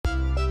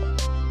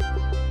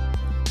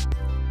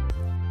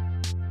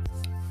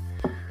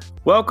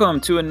Welcome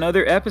to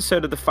another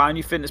episode of the Find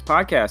You Fitness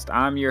Podcast.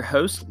 I'm your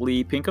host,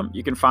 Lee Pinkham.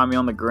 You can find me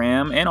on the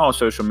gram and all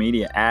social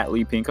media at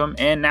Lee Pinkham.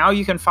 And now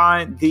you can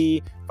find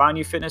the Find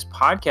You Fitness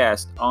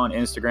Podcast on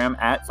Instagram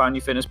at Find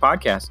You Fitness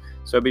Podcast.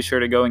 So be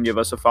sure to go and give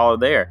us a follow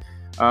there.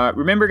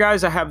 Remember,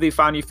 guys, I have the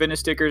Find You Fitness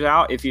stickers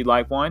out if you'd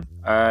like one.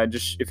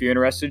 Just if you're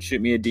interested,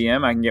 shoot me a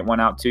DM. I can get one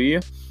out to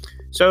you.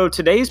 So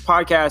today's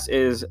podcast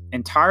is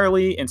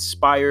entirely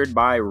inspired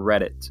by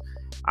Reddit.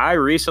 I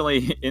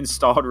recently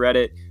installed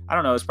Reddit. I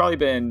don't know, it's probably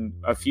been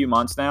a few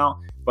months now,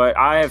 but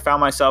I have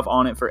found myself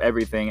on it for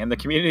everything. And the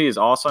community is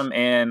awesome.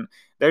 And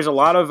there's a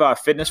lot of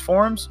fitness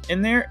forums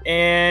in there,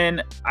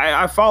 and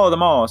I follow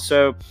them all.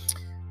 So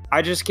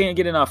I just can't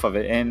get enough of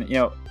it. And, you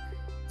know,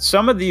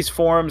 some of these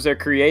forums are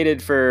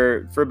created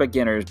for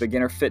beginners,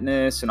 beginner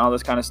fitness and all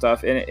this kind of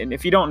stuff. And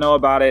if you don't know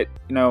about it,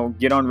 you know,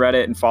 get on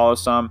Reddit and follow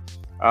some.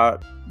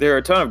 There are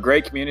a ton of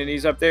great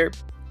communities up there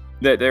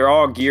that they're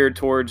all geared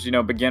towards, you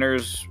know,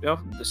 beginners. You know,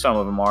 some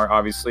of them are,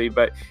 obviously,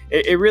 but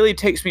it really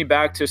takes me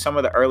back to some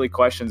of the early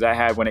questions I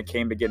had when it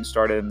came to getting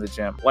started in the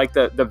gym, like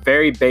the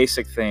very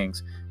basic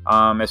things.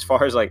 As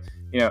far as, like,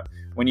 you know,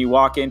 when you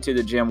walk into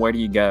the gym, where do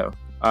you go?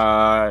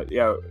 You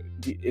know,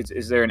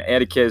 is there an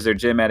etiquette? Is there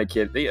gym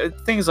etiquette?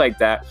 Things like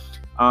that.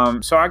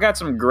 So I got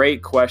some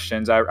great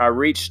questions. I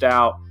reached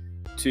out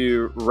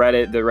to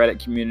Reddit, the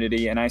Reddit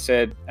community, and I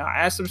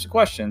asked them some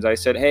questions. I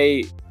said,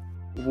 hey,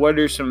 what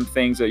are some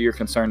things that you're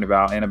concerned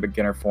about in a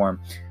beginner form?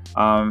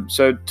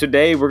 So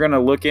today we're going to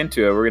look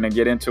into it. We're going to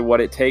get into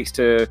what it takes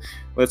to,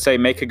 let's say,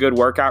 make a good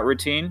workout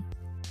routine,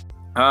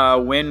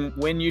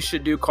 when you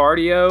should do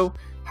cardio,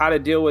 how to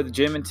deal with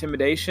gym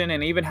intimidation,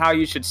 and even how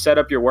you should set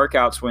up your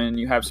workouts when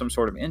you have some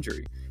sort of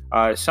injury.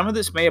 Some of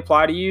this may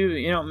apply to you,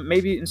 you know,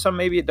 maybe, and some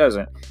maybe it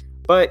doesn't.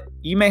 But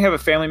you may have a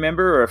family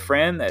member or a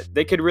friend that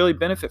they could really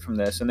benefit from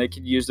this, and they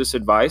could use this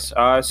advice.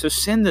 So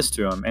send this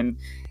to them, and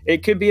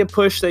it could be a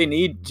push they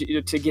need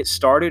to get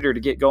started or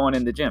to get going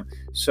in the gym.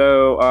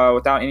 So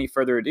without any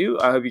further ado,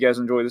 I hope you guys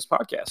enjoy this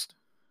podcast.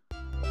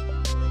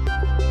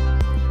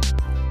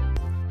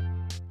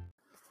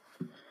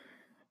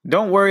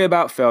 Don't worry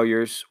about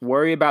failures.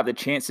 Worry about the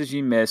chances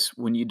you miss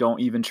when you don't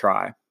even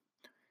try.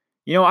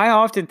 You know, I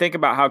often think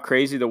about how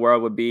crazy the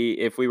world would be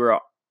if we were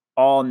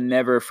all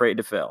never afraid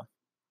to fail.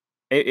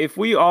 If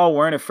we all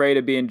weren't afraid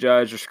of being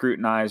judged or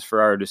scrutinized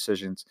for our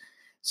decisions.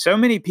 So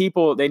many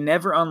people, they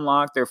never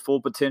unlock their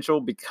full potential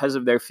because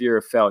of their fear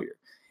of failure.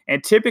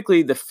 And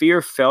typically the fear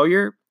of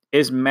failure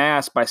is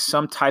masked by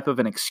some type of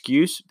an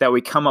excuse that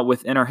we come up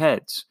with in our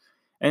heads.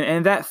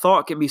 And that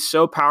thought can be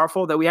so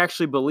powerful that we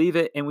actually believe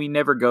it and we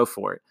never go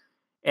for it.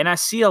 And I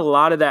see a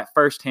lot of that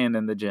firsthand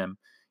in the gym.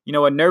 You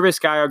know, a nervous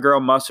guy or girl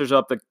musters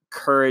up the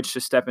courage to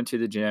step into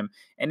the gym.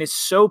 And it's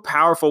so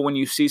powerful when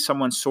you see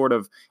someone sort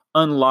of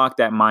unlock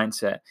that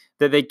mindset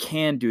that they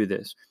can do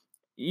this.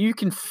 You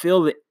can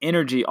feel the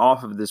energy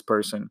off of this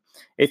person.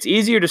 It's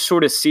easier to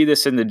sort of see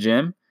this in the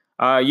gym.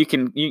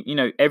 You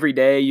know, every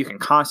day you can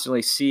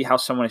constantly see how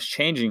someone is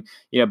changing,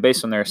 you know,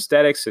 based on their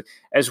aesthetics,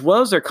 as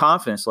well as their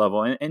confidence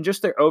level and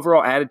just their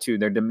overall attitude,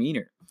 their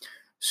demeanor.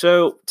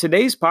 So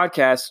today's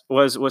podcast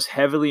was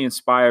heavily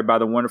inspired by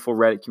the wonderful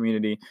Reddit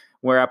community,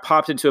 where I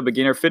popped into a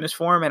beginner fitness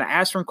forum and I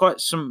asked them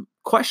some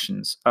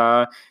questions.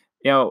 You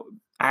know,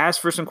 I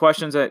asked for some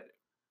questions that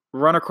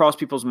run across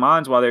people's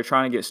minds while they're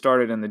trying to get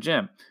started in the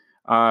gym.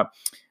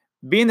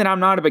 Being that I'm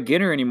not a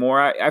beginner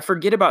anymore, I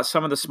forget about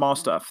some of the small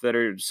stuff that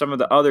are some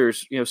of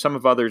others'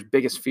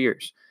 biggest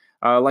fears.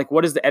 Like,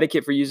 what is the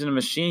etiquette for using a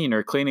machine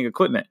or cleaning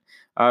equipment?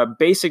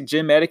 Basic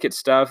gym etiquette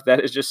stuff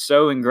that is just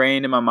so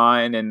ingrained in my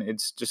mind, and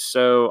it's just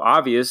so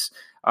obvious.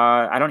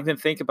 I don't even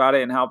think about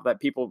it and how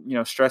that people, you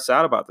know, stress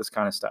out about this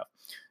kind of stuff.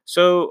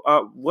 So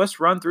let's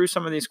run through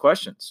some of these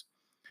questions.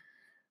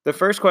 The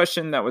first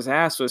question that was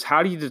asked was,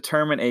 how do you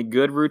determine a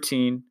good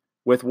routine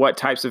with what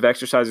types of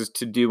exercises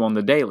to do on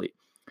the daily?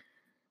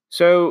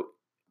 So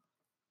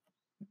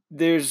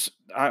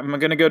I'm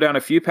going to go down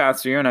a few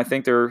paths here, and I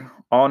think they're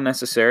all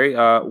necessary.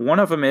 One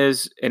of them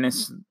is, and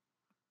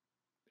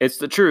it's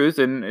the truth,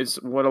 and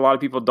it's what a lot of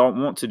people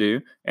don't want to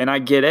do. And I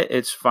get it.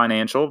 It's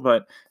financial,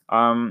 but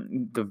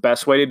the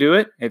best way to do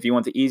it, if you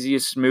want the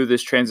easiest,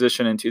 smoothest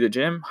transition into the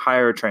gym,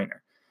 hire a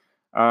trainer.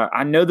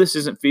 I know this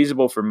isn't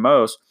feasible for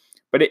most,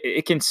 but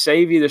it can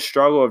save you the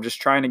struggle of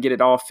just trying to get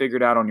it all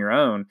figured out on your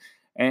own.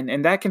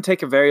 And that can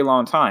take a very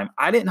long time.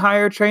 I didn't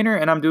hire a trainer,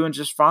 and I'm doing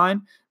just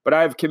fine, but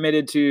I've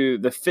committed to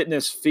the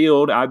fitness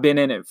field. I've been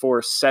in it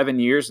for 7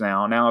 years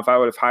now. Now, if I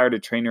would have hired a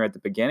trainer at the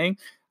beginning,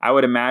 I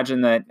would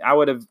imagine that I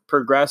would have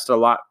progressed a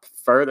lot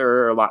further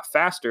or a lot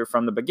faster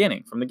from the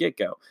beginning, from the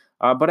get-go.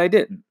 But I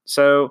didn't.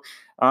 So,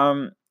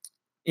 you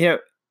know,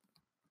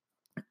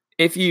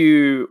 if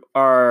you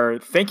are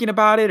thinking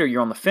about it or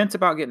you're on the fence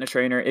about getting a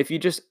trainer, if you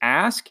just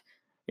ask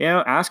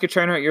a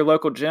trainer at your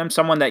local gym,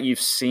 someone that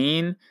you've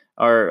seen,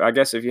 or I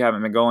guess if you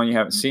haven't been going, you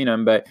haven't seen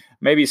them, but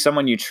maybe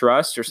someone you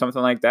trust or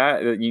something like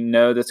that you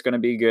know that's going to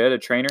be good, a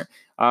trainer.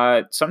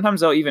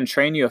 Sometimes they'll even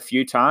train you a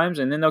few times,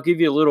 and then they'll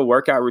give you a little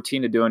workout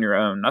routine to do on your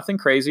own. Nothing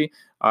crazy.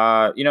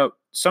 You know,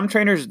 some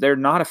trainers, they're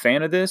not a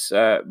fan of this,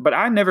 but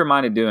I never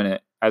minded doing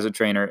it as a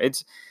trainer.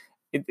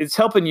 it's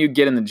helping you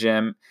get in the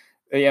gym.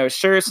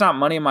 Sure, it's not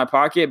money in my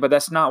pocket, but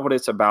that's not what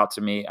it's about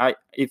to me.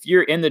 If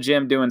you're in the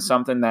gym doing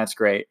something, that's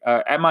great.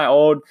 At my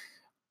old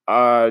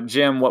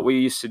gym, what we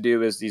used to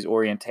do is these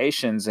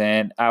orientations,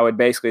 and I would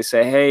basically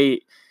say,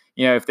 hey,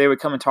 if they would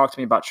come and talk to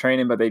me about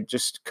training, but they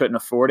just couldn't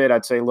afford it,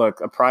 I'd say,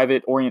 look, a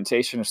private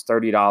orientation is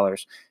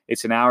 $30.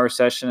 It's an hour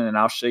session, and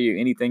I'll show you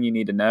anything you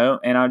need to know.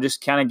 And I'll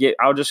just kind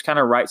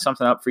of write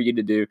something up for you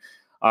to do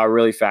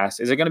really fast.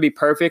 Is it going to be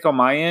perfect on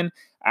my end?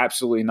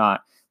 Absolutely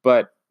not.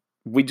 But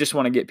we just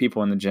want to get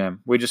people in the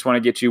gym. We just want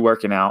to get you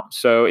working out.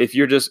 So if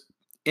you're just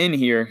in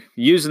here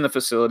using the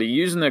facility,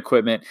 using the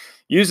equipment,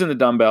 using the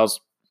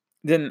dumbbells,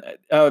 then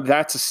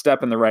that's a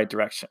step in the right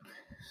direction.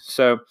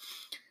 So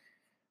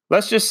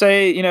let's just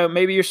say,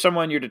 maybe you're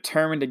someone you're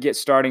determined to get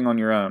starting on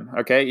your own.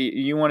 Okay.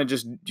 You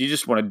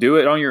just want to do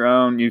it on your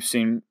own. You've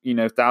seen,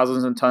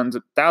 thousands and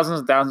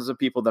thousands of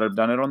people that have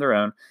done it on their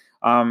own.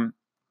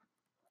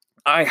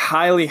 I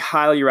highly,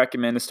 highly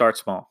recommend to start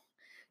small.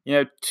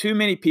 Too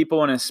many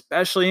people, and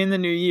especially in the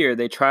new year,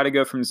 they try to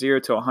go from 0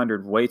 to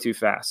 100 way too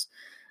fast.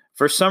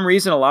 For some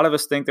reason, a lot of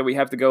us think that we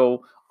have to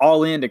go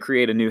all in to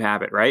create a new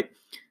habit, right?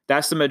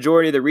 That's the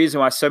majority of the reason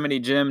why so many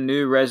gym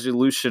new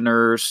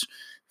resolutioners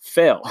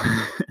fail.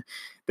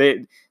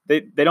 they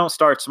don't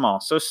start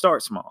small. So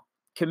start small.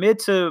 Commit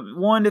to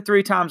 1 to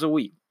 3 times a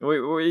week.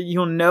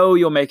 You'll know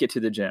you'll make it to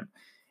the gym.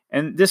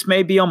 And this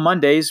may be on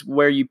Mondays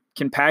where you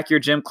can pack your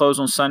gym clothes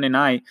on Sunday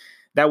night.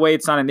 That way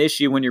it's not an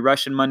issue when you're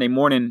rushing Monday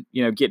morning,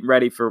 getting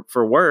ready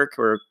for work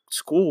or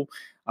school.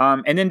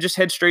 And then just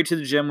head straight to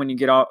the gym when you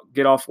get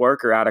off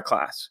work or out of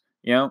class.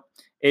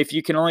 If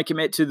you can only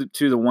commit to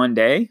the one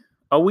day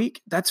a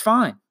week, that's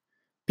fine.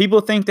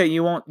 People think that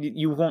you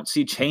won't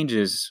see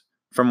changes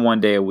from one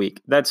day a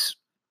week. That's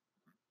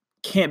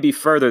can't be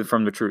further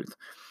from the truth.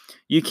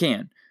 You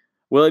can.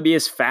 Will it be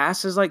as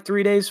fast as like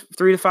 3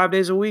 to 5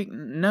 days a week?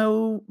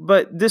 No,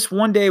 but this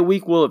one day a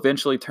week will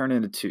eventually turn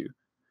into 2.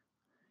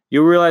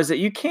 You'll realize that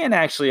you can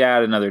actually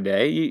add another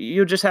day.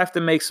 You'll just have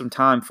to make some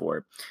time for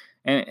it.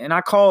 And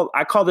I call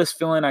this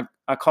feeling,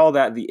 I call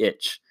that the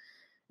itch.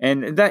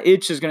 And that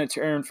itch is going to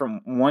turn from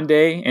 1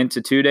 day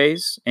into 2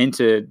 days,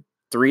 into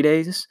 3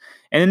 days.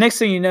 And the next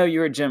thing you know,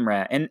 you're a gym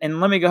rat. And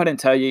let me go ahead and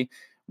tell you,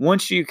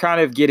 once you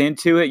kind of get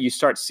into it, you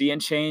start seeing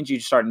change,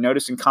 you start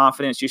noticing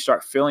confidence, you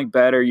start feeling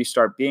better, you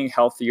start being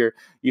healthier,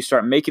 you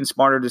start making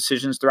smarter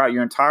decisions throughout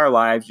your entire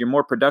lives. You're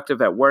more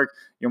productive at work,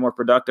 you're more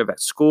productive at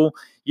school.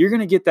 You're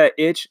going to get that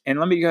itch. And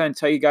let me go ahead and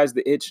tell you guys,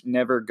 the itch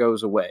never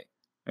goes away.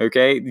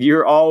 Okay?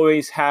 You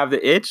always have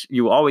the itch.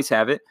 You always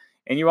have it.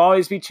 And you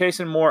always be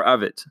chasing more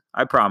of it.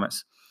 I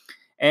promise.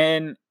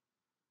 And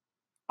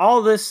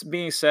all this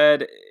being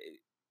said,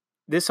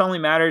 this only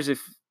matters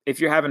if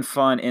you're having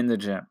fun in the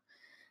gym.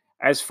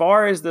 As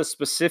far as the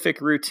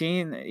specific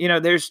routine,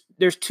 there's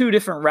 2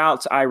 different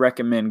routes I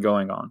recommend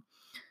going on.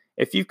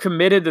 If you've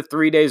committed to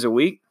 3 days a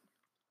week,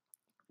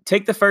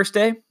 take the first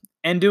day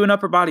and do an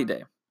upper body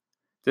day.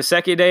 The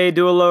second day,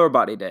 do a lower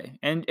body day,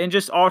 and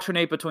just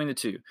alternate between the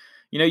 2.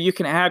 You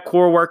can add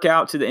core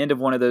workout to the end of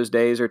one of those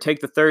days, or take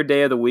the third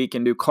day of the week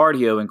and do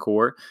cardio and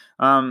core.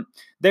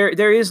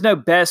 There is no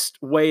best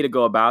way to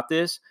go about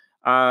this.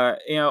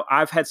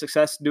 I've had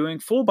success doing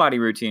full body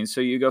routines.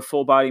 So you go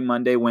full body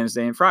Monday,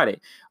 Wednesday, and Friday.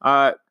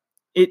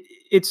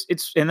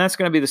 It's and that's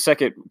going to be the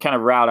second kind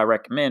of route I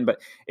recommend,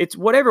 but it's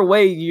whatever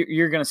way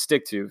you're going to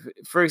stick to.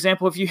 For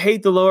example, if you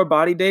hate the lower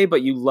body day,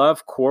 but you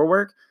love core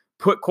work,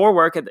 put core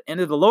work at the end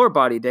of the lower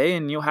body day,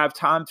 and you'll have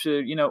time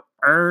to,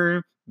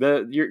 earn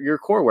your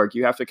core work.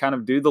 You have to kind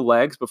of do the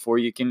legs before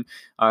you can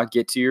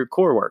get to your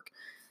core work.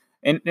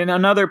 And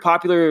another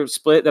popular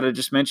split that I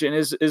just mentioned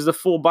is the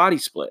full body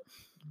split.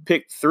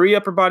 Pick 3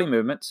 upper body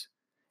movements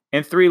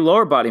and 3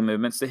 lower body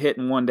movements to hit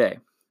in one day.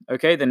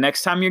 Okay, the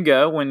next time you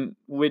go,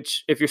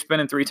 if you're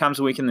spending 3 times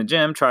a week in the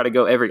gym, try to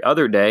go every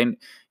other day. And,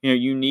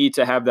 you need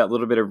to have that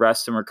little bit of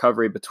rest and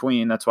recovery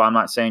between. That's why I'm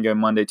not saying go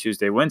Monday,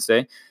 Tuesday,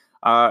 Wednesday.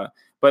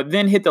 But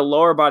then hit the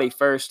lower body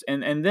first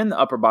and then the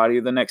upper body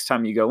the next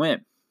time you go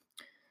in.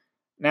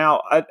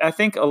 Now, I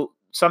think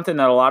something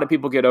that a lot of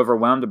people get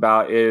overwhelmed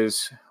about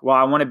is, well,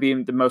 I want to be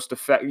have the most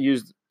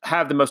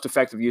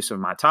effective use of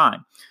my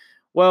time.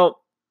 Well,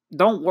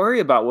 don't worry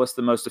about what's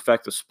the most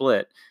effective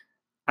split.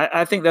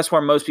 I think that's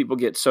where most people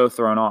get so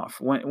thrown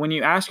off. When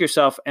you ask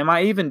yourself, am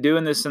I even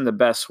doing this in the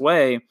best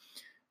way,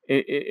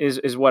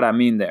 is what I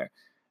mean there.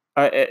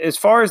 As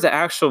far as the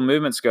actual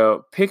movements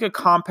go, pick a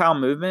compound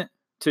movement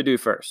to do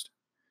first.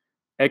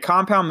 A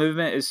compound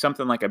movement is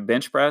something like a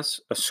bench press,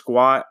 a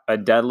squat, a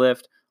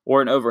deadlift,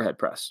 or an overhead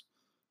press.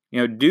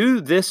 Do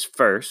this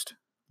first.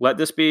 Let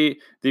this be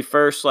the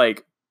first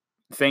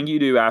thing you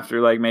do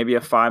after maybe a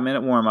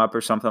 5-minute warm-up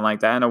or something like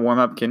that. And a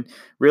warm-up can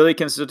really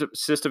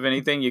consist of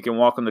anything. You can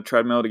walk on the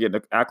treadmill to get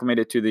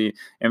acclimated to the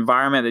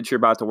environment that you're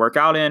about to work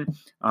out in.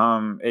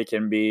 It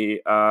can be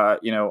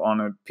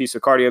on a piece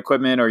of cardio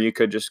equipment, or you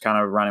could just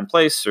kind of run in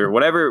place, or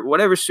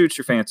whatever suits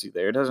your fancy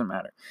there. It doesn't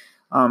matter.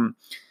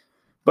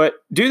 But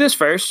do this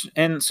first.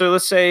 And so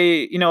let's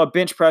say, a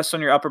bench press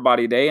on your upper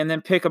body day, and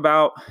then pick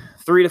about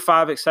 3 to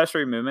 5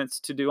 accessory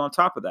movements to do on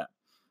top of that.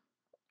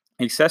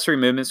 Accessory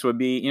movements would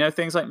be,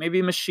 things like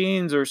maybe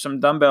machines or some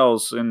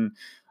dumbbells and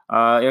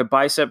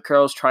bicep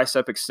curls,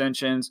 tricep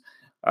extensions,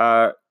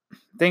 uh,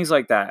 things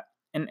like that.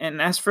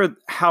 And as for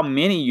how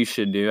many you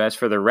should do, as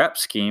for the rep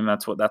scheme,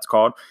 that's what that's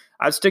called.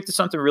 I'd stick to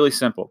something really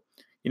simple.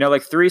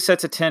 Like 3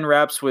 sets of 10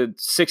 reps with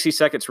 60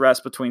 seconds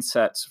rest between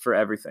sets for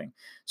everything.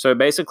 So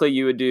basically,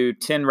 you would do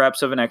 10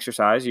 reps of an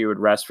exercise, you would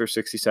rest for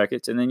 60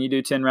 seconds, and then you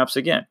do 10 reps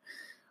again.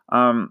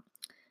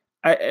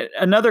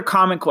 Another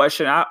common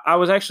question, I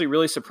was actually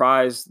really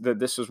surprised that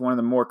this was one of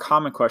the more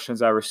common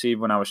questions I received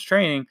when I was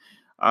training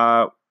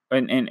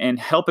and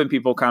helping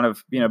people kind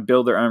of,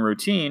 build their own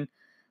routine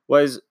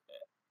was,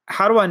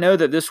 how do I know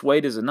that this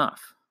weight is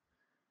enough?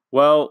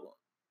 Well,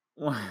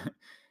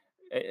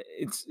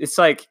 it's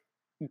like,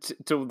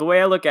 to the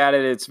way I look at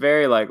it, it's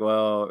very like,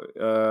 well,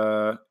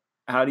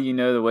 how do you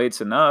know the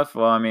weight's enough?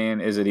 Well, I mean,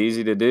 is it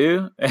easy to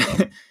do?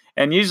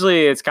 And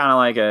usually it's kind of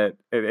like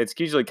it's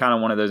usually kind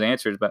of one of those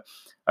answers, but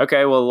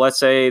okay, well,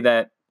 let's make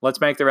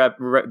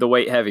the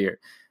weight heavier.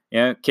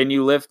 Can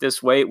you lift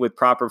this weight with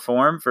proper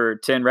form for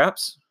 10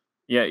 reps?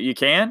 Yeah, you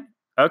can.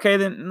 Okay,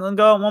 then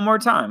go one more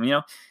time.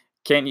 You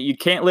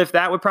can't lift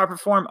that with proper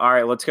form. All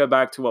right, let's go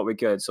back to what we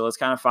could. So let's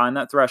kind of find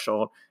that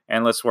threshold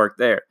and let's work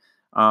there.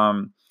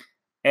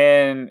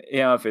 And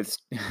if it's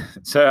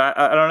so,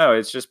 I don't know.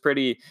 It's just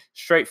pretty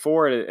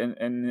straightforward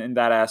in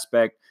that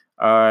aspect.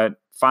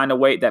 Find a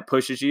weight that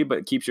pushes you,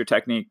 but keeps your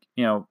technique,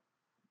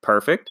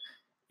 perfect.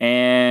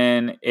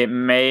 And it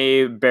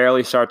may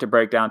barely start to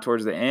break down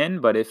towards the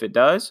end, but if it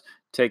does,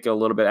 take a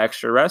little bit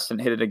extra rest and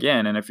hit it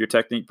again. And if your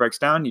technique breaks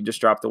down, you just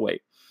drop the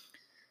weight.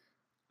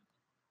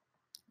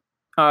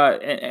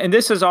 And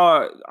this is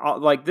all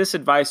like, this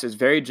advice is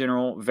very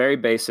general, very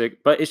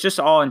basic, but it's just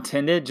all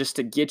intended just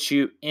to get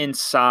you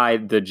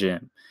inside the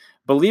gym.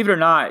 Believe it or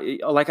not,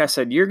 like I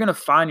said, you're going to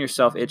find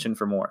yourself itching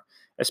for more,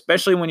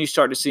 especially when you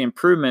start to see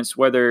improvements,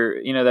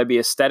 whether, that be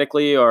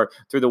aesthetically or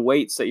through the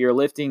weights that you're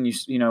lifting.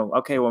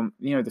 Okay, well,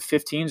 the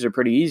 15s are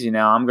pretty easy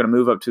now. I'm going to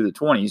move up to the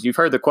 20s. You've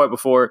heard the quote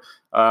before,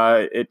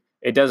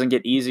 it doesn't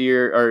get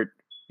easier, or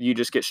you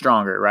just get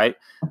stronger, right?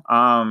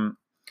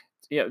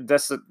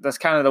 That's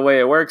kind of the way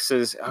it works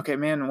is, okay,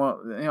 man,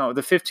 well,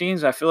 the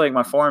 15s, I feel like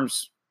my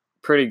form's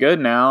pretty good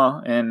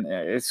now and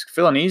it's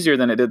feeling easier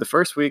than it did the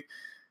first week.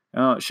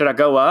 Should I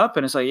go up?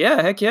 And it's like,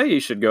 yeah, heck yeah, you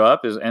should go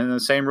up. And the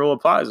same rule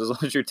applies. As long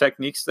as your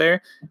technique's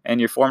there and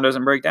your form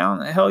doesn't break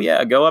down, hell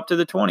yeah, go up to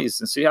the 20s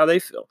and see how they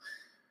feel.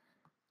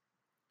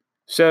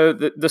 So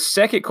the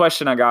second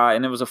question I got,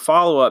 and it was a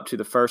follow-up to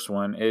the first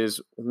one,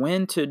 is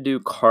when to do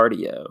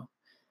cardio.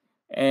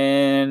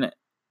 And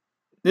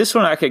this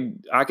one I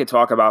could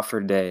talk about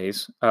for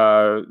days.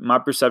 My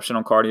perception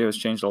on cardio has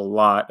changed a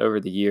lot over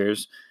the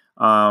years.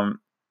 I'll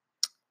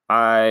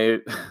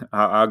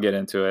get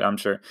into it, I'm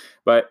sure.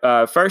 But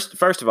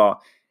first of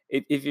all,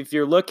 if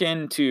you're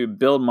looking to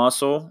build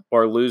muscle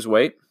or lose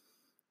weight,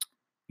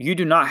 you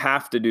do not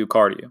have to do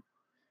cardio.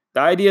 The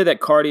idea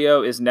that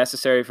cardio is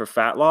necessary for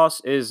fat loss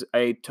is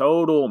a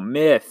total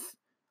myth.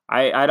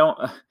 I don't.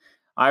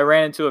 I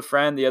ran into a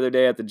friend the other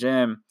day at the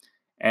gym,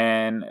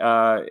 and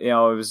it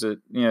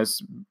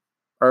was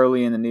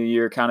early in the new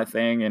year kind of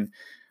thing, and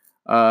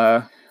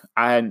I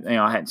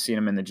hadn't seen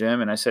him in the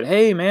gym, and I said,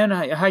 "Hey man,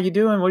 how you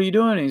doing? What are you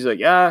doing?" And he's like,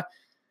 "Yeah."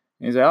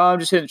 And he's like, "Oh, I'm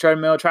just hitting the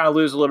treadmill, trying to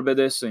lose a little bit of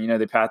this." And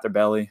they pat their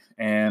belly,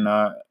 and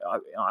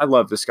I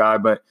love this guy,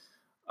 but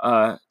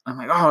I'm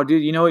like, "Oh,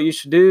 dude, you know what you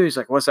should do?" He's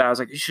like, "What's that?" I was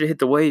like, "You should hit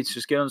the weights,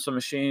 just get on some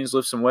machines,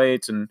 lift some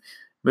weights, and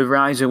move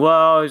around." He's like,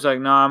 "Well," he's like,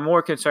 "No, I'm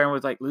more concerned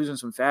with like losing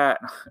some fat."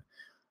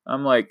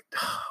 I'm like,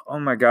 "Oh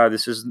my God,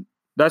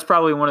 that's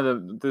probably one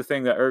of the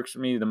thing that irks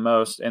me the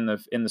most in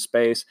the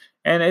space."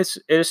 And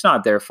it's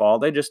not their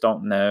fault. They just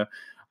don't know.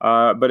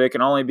 But it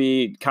can only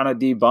be kind of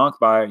debunked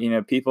by,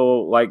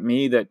 people like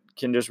me that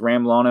can just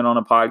ramble on it on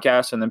a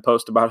podcast and then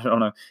post about it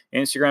on an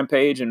Instagram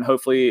page. And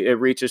hopefully it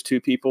reaches 2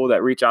 people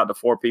that reach out to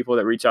 4 people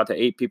that reach out to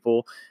 8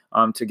 people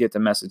to get the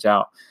message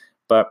out.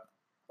 But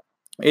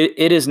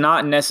it is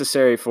not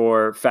necessary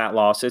for fat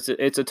loss.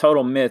 It's a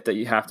total myth that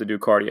you have to do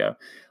cardio.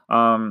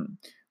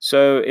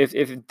 So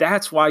if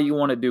that's why you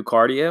want to do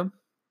cardio,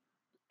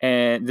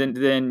 and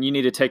then you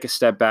need to take a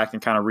step back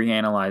and kind of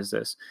reanalyze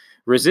this.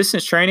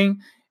 Resistance training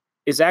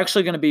is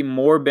actually going to be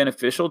more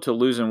beneficial to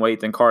losing weight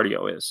than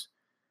cardio is.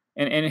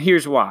 And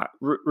here's why.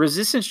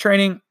 Resistance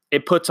training,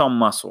 it puts on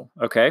muscle,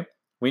 okay?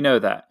 We know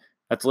that.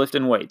 That's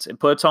lifting weights. It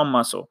puts on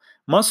muscle.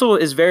 Muscle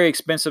is very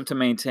expensive to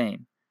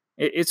maintain.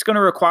 It's going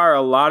to require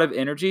a lot of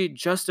energy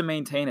just to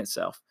maintain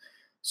itself.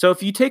 So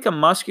if you take a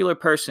muscular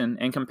person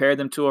and compare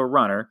them to a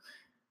runner,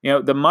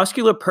 the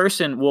muscular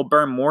person will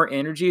burn more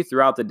energy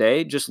throughout the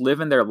day just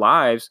living their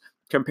lives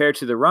compared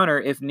to the runner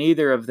if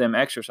neither of them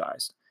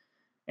exercised.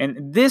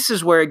 And this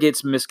is where it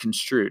gets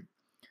misconstrued.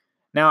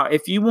 Now,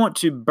 if you want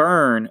to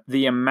burn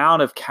the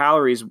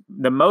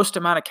most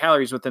amount of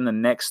calories within the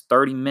next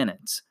 30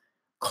 minutes,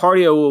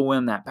 cardio will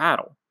win that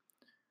battle.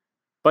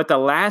 But the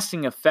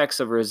lasting effects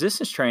of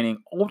resistance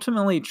training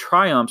ultimately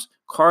triumphs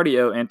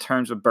cardio in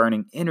terms of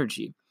burning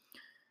energy.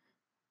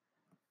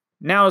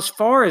 Now, as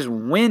far as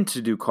when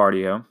to do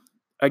cardio,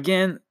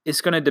 again,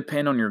 it's going to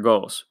depend on your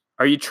goals.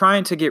 Are you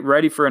trying to get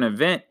ready for an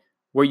event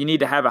where you need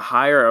to have a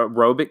higher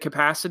aerobic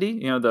capacity,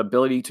 the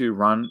ability to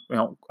run,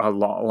 a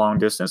long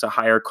distance, a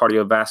higher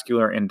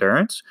cardiovascular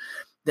endurance?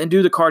 Then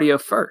do the cardio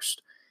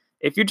first.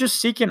 If you're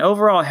just seeking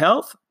overall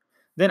health,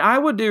 then I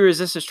would do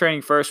resistance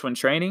training first when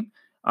training.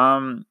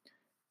 Um,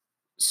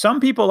 some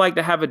people like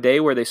to have a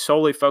day where they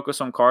solely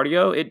focus on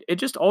cardio. It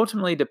just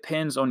ultimately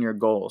depends on your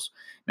goals.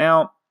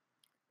 Now,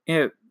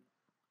 it,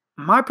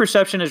 my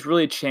perception has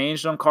really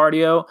changed on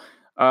cardio.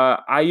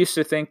 I used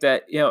to think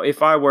that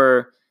if I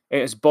were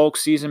it's bulk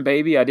season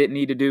baby, I didn't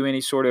need to do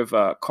any sort of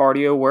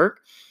cardio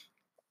work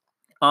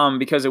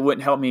because it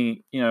wouldn't help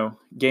me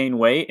gain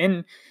weight.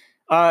 And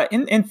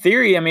in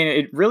theory, I mean,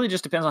 it really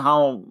just depends on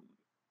how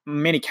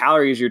many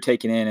calories you're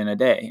taking in a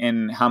day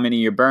and how many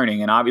you're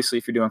burning. And obviously,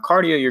 if you're doing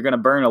cardio, you're going to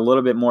burn a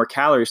little bit more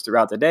calories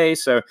throughout the day.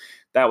 So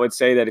that would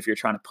say that if you're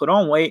trying to put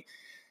on weight,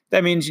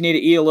 that means you need to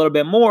eat a little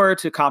bit more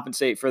to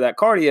compensate for that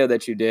cardio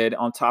that you did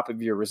on top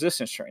of your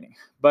resistance training.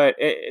 But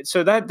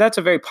so that's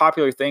a very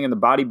popular thing in the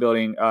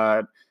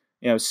bodybuilding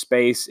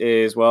space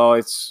is, well,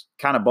 it's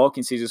kind of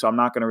bulking season, so I'm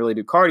not going to really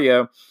do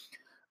cardio.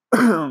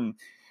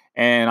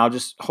 And I'll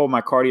just hold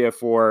my cardio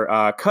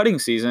for cutting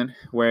season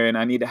when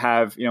I need to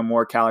have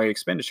more calorie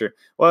expenditure.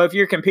 Well, if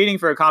you're competing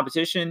for a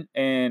competition,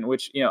 and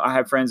which I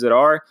have friends that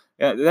are,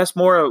 that's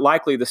more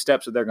likely the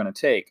steps that they're going to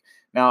take.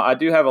 Now, I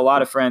do have a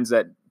lot of friends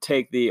that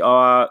take the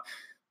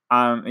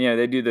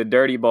they do the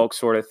dirty bulk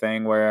sort of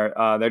thing where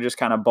they're just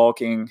kind of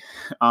bulking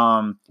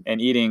and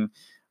eating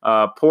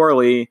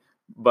poorly,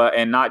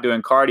 and not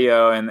doing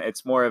cardio, and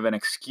it's more of an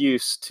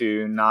excuse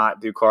to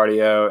not do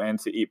cardio and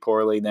to eat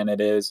poorly than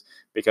it is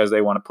because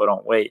they want to put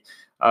on weight.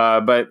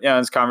 But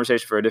it's a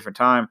conversation for a different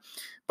time.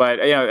 But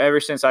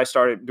ever since I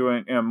started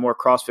doing more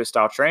CrossFit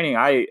style training,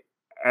 I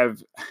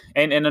have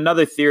and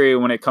another theory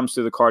when it comes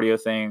to the cardio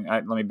thing.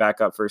 Let me back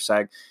up for a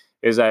sec.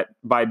 Is that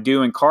by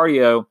doing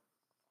cardio,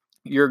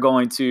 you're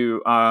going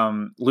to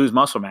lose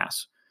muscle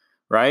mass,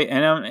 right?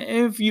 And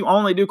if you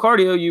only do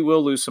cardio, you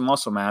will lose some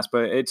muscle mass.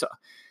 But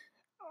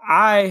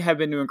I have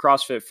been doing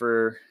CrossFit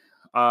for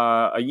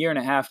a year and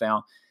a half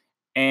now,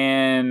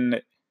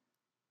 and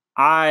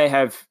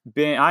I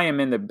am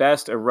in the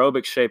best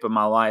aerobic shape of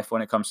my life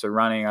when it comes to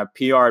running. I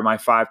PR'd my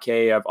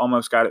 5K. I've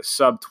almost got it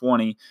sub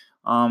 20.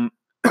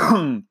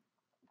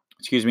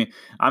 Excuse me.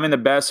 I'm in the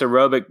best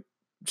aerobic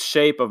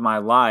shape of my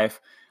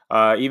life.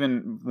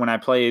 Even when I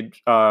played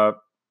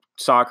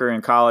soccer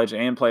in college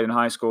and played in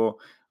high school,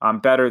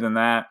 I'm better than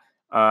that.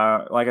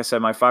 Like I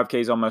said, my 5K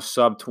is almost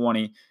sub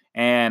 20,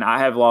 and I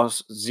have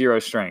lost zero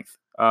strength.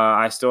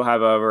 I still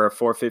have over a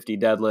 450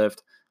 deadlift.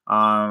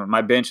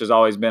 My bench has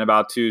always been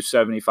about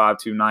 275,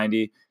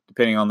 290,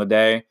 depending on the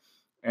day.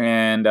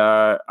 And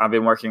I've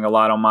been working a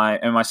lot on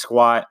my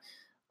squat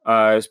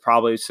is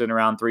probably sitting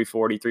around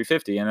 340,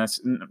 350. And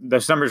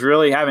those numbers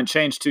really haven't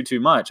changed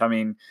too much. I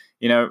mean,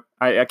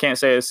 I can't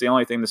say it's the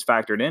only thing that's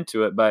factored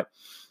into it, but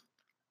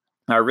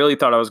I really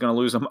thought I was going to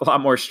lose a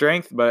lot more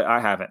strength, but I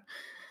haven't.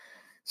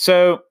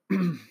 So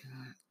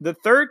the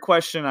third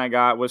question I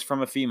got was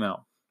from a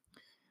female.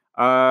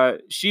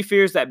 She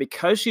fears that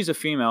because she's a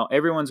female,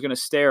 everyone's going to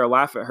stare or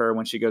laugh at her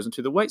when she goes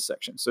into the weight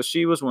section. So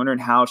she was wondering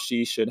how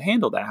she should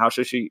handle that.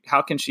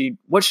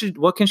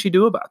 What can she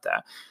do about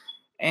that?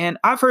 And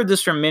I've heard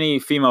this from many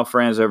female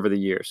friends over the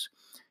years.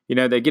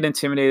 They get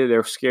intimidated,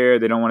 they're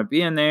scared, they don't want to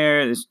be in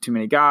there. There's too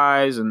many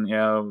guys, and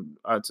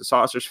it's a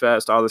sausage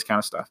fest, all this kind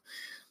of stuff.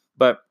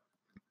 But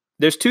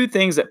there's two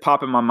things that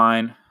pop in my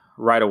mind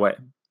right away.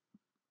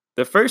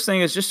 The first thing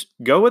is just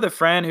go with a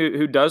friend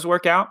who does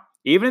work out,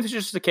 even if it's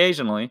just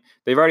occasionally.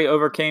 They've already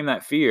overcame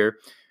that fear.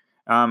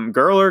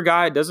 Girl or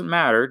guy, it doesn't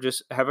matter.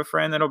 Just have a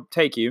friend that'll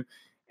take you.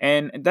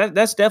 And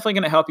that's definitely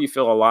going to help you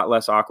feel a lot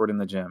less awkward in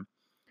the gym.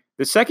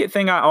 The second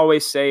thing I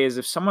always say is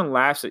if someone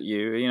laughs at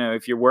you,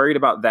 if you're worried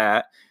about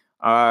that,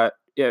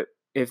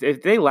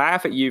 if they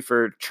laugh at you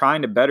for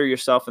trying to better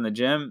yourself in the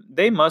gym,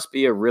 they must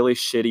be a really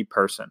shitty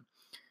person.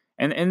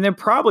 And they're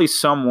probably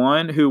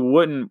someone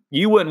who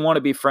you wouldn't want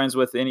to be friends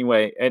with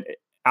anyway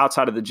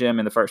outside of the gym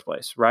in the first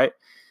place, right?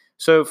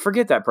 So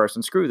forget that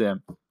person, screw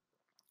them.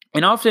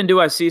 And often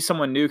do I see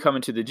someone new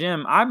coming to the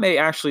gym, I may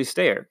actually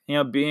stare,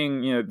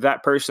 being,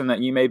 that person that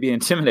you may be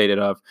intimidated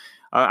of.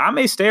 I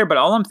may stare, but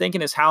all I'm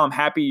thinking is how I'm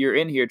happy you're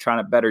in here trying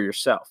to better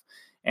yourself.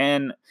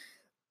 And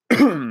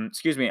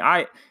excuse me,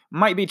 I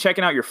might be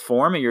checking out your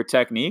form and your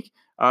technique,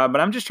 but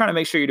I'm just trying to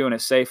make sure you're doing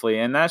it safely.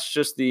 And that's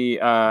just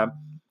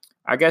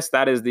I guess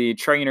that is the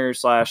trainer /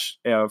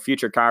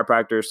 future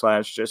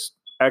chiropractor / just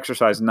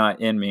exercise nut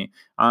in me.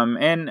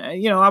 And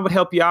I would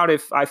help you out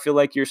if I feel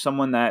like you're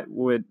someone that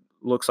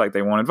looks like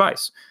they want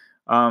advice.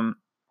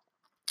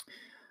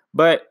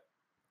 But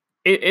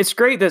it's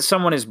great that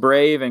someone is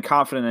brave and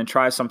confident and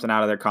tries something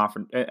out of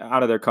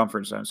their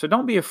comfort zone. So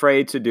don't be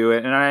afraid to do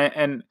it.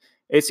 And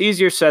it's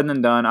easier said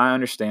than done. I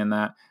understand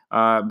that.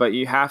 But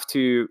you have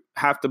to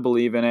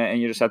believe in it,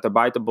 and you just have to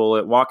bite the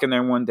bullet, walk in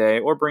there one day,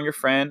 or bring your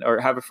friend or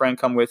have a friend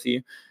come with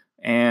you.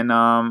 And,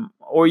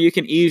 or you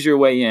can ease your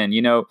way in.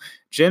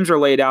 Gyms are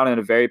laid out in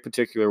a very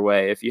particular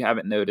way. If you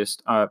haven't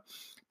noticed,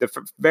 the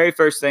very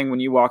first thing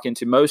when you walk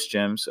into most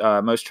gyms,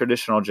 most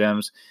traditional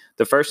gyms,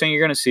 the first thing you're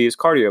going to see is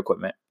cardio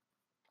equipment.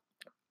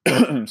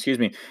 Excuse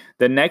me.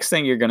 The next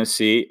thing you're going to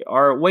see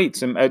are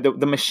weights and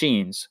the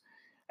machines.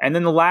 And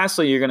then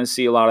lastly, you're going to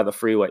see a lot of the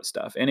free weight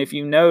stuff. And if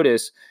you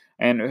notice,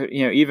 and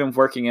even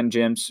working in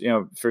gyms,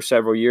 for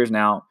several years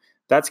now,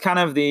 that's kind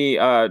of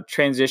the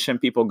transition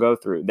people go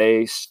through.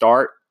 They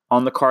start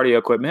on the cardio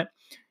equipment,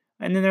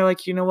 and then they're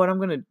like, you know what, I'm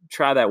going to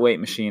try that weight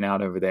machine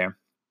out over there.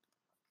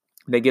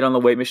 They get on the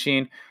weight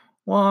machine.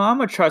 Well, I'm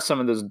going to try some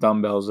of those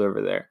dumbbells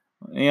over there.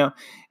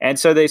 And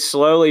so they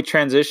slowly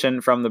transition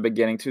from the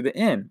beginning to the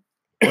end.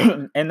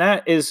 And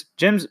that is,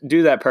 gyms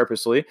do that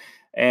purposefully,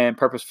 and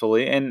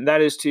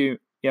that is to,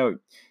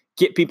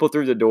 get people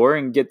through the door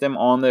and get them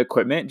on the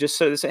equipment, just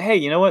so they say, hey,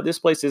 you know what, this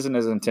place isn't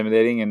as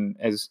intimidating and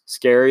as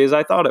scary as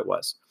I thought it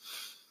was.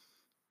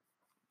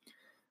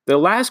 The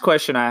last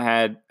question I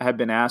had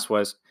been asked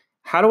was,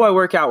 how do I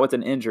work out with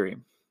an injury?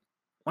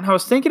 When I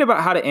was thinking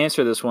about how to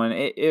answer this one,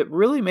 it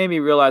really made me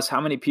realize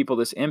how many people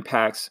this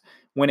impacts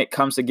when it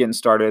comes to getting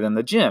started in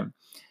the gym.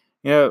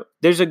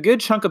 There's a good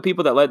chunk of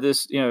people that let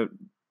this,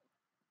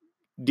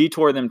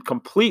 detour them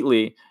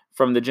completely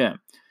from the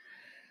gym.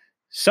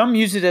 Some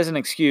use it as an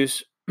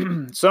excuse.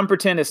 Some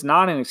pretend it's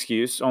not an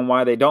excuse on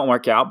why they don't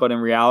work out, but in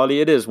reality,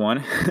 it is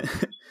one.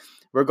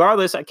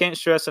 Regardless, I can't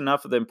stress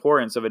enough of the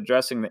importance of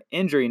addressing the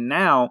injury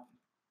now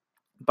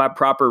by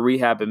proper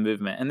rehab and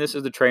movement. And this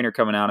is the trainer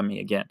coming out of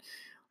me again.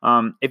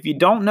 If you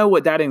don't know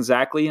what that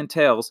exactly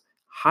entails,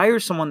 hire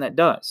someone that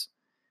does.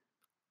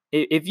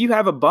 If you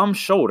have a bum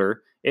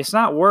shoulder, it's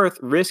not worth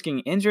risking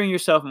injuring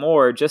yourself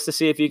more just to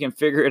see if you can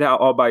figure it out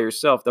all by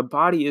yourself. The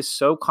body is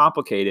so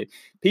complicated.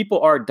 People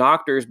are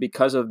doctors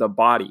because of the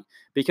body.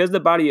 Because the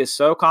body is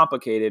so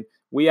complicated,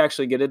 we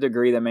actually get a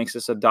degree that makes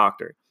us a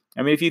doctor.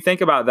 I mean, if you think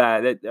about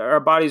that our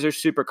bodies are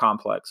super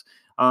complex.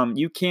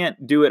 You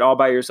can't do it all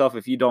by yourself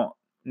if you don't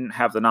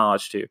have the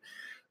knowledge to.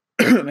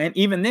 And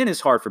even then, it's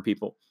hard for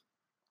people.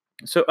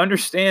 So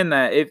understand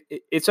that if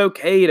it's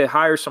okay to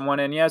hire someone,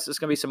 and yes, it's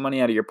going to be some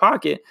money out of your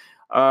pocket.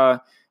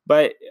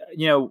 But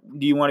do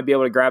you want to be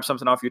able to grab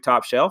something off your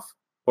top shelf,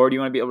 or do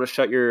you want to be able to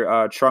shut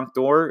your trunk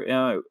door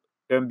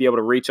and be able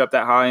to reach up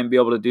that high and be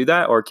able to do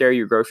that, or carry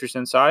your groceries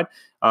inside?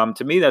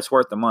 To me, that's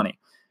worth the money.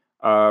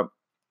 But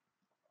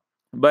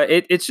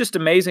it's just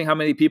amazing how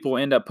many people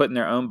end up putting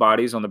their own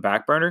bodies on the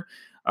back burner.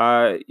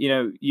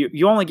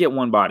 You only get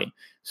one body.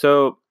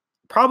 So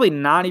probably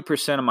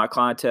 90% of my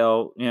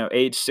clientele,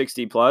 age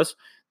 60 plus,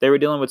 they were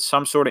dealing with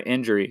some sort of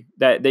injury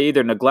that they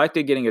either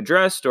neglected getting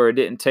addressed or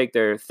didn't take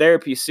their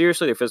therapy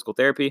seriously, their physical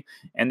therapy,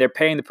 and they're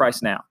paying the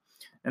price now.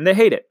 And they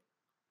hate it.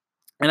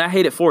 And I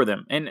hate it for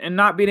them. And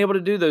not being able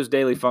to do those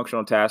daily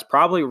functional tasks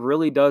probably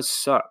really does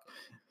suck.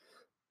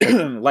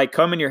 Like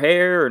combing your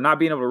hair or not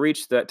being able to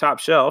reach that top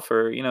shelf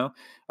or,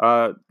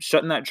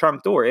 shutting that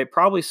trunk door. It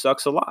probably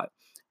sucks a lot.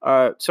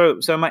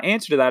 So my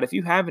answer to that, if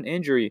you have an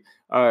injury,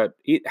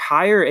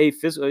 hire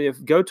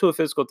go to a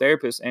physical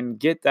therapist and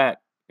get that,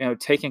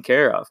 taken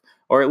care of,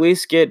 or at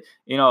least get,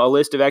 a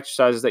list of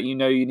exercises that you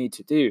need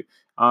to do.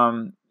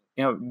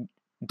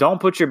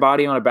 Don't put your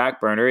body on a back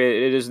burner.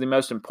 It is the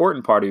most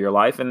important part of your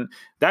life. And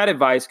that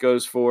advice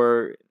goes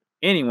for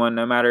anyone,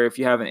 no matter if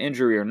you have an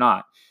injury or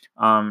not.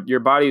 Your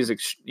body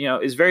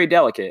is very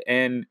delicate,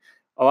 and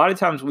a lot of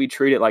times we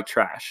treat it like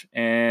trash,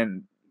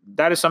 and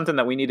that is something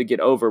that we need to get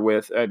over,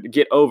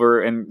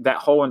 and that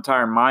whole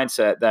entire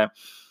mindset that,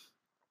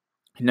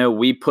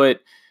 we put,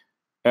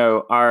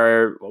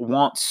 our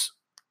wants,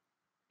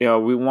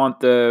 we want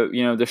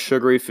the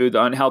sugary food,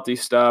 the unhealthy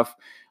stuff.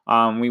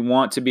 We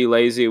want to be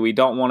lazy. We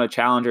don't want to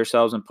challenge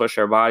ourselves and push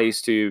our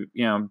bodies to,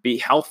 be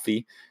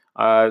healthy.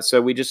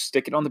 So we just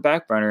stick it on the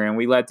back burner, and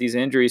we let these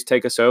injuries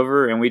take us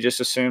over, and we just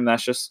assume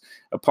that's just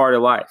a part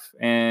of life.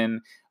 And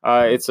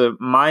it's a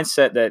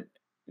mindset that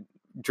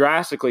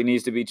drastically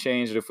needs to be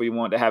changed if we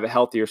want to have a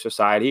healthier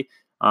society.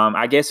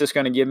 I guess it's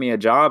going to give me a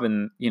job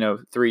in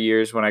 3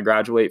 years when I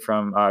graduate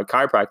from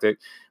chiropractic,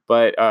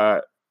 but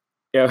I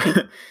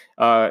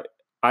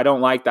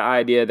don't like the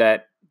idea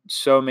that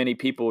so many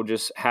people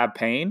just have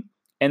pain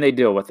and they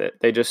deal with it.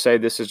 They just say,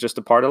 this is just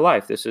a part of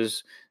life. This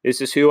is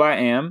who I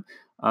am.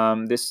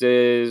 I'm just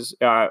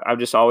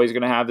always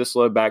going to have this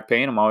low back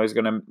pain. I'm always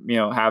going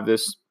to, have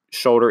this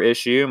shoulder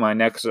issue. My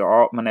neck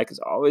is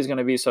always going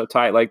to be so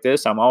tight like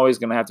this. I'm always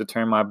going to have to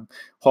turn my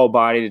whole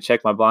body to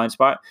check my blind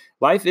spot.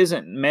 Life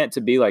isn't meant to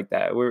be like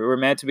that. We're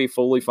meant to be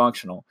fully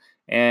functional.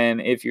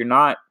 And if you're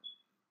not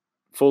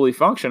fully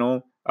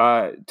functional,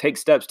 take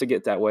steps to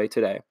get that way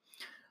today.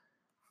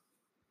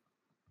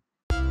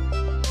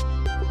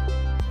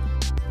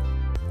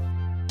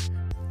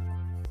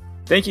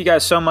 Thank you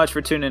guys so much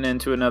for tuning in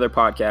to another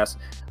podcast.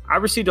 I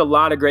received a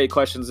lot of great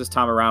questions this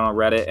time around on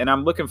Reddit, and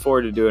I'm looking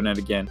forward to doing it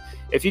again.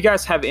 If you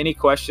guys have any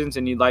questions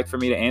and you'd like for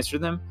me to answer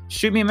them,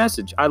 shoot me a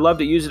message. I'd love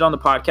to use it on the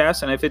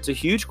podcast, and if it's a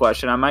huge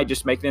question, I might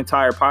just make an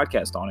entire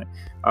podcast on it.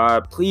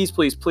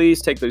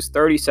 Please take those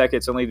 30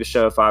 seconds and leave the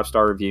show a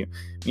 5-star review.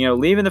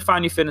 Leaving the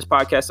Find You Fitness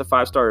podcast a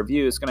 5-star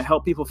review is going to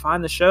help people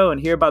find the show and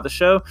hear about the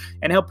show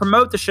and help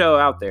promote the show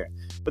out there.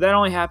 But that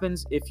only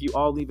happens if you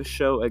all leave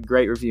a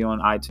great review on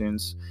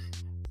iTunes.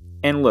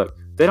 And look,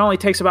 that only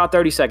takes about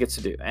 30 seconds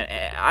to do.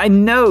 And I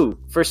know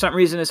for some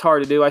reason it's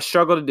hard to do. I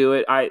struggle to do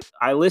it.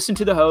 I listen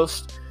to the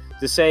host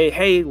to say,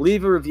 hey,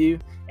 leave a review.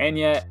 And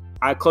yet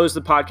I close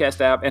the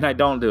podcast app and I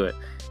don't do it.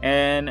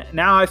 And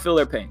now I feel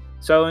their pain.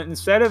 So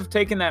instead of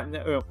taking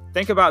that,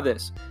 think about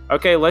this.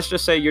 Okay, let's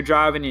just say you're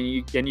driving and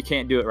you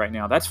can't do it right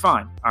now. That's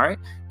fine. All right.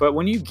 But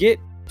when you get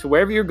to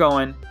wherever you're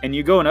going and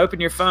you go and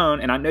open your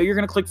phone, and I know you're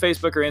going to click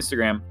Facebook or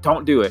Instagram,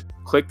 don't do it.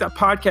 Click that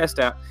podcast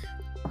app.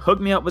 Hook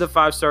me up with a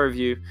 5-star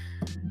review.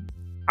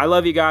 I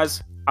love you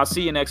guys. I'll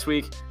see you next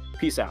week.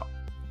 Peace out.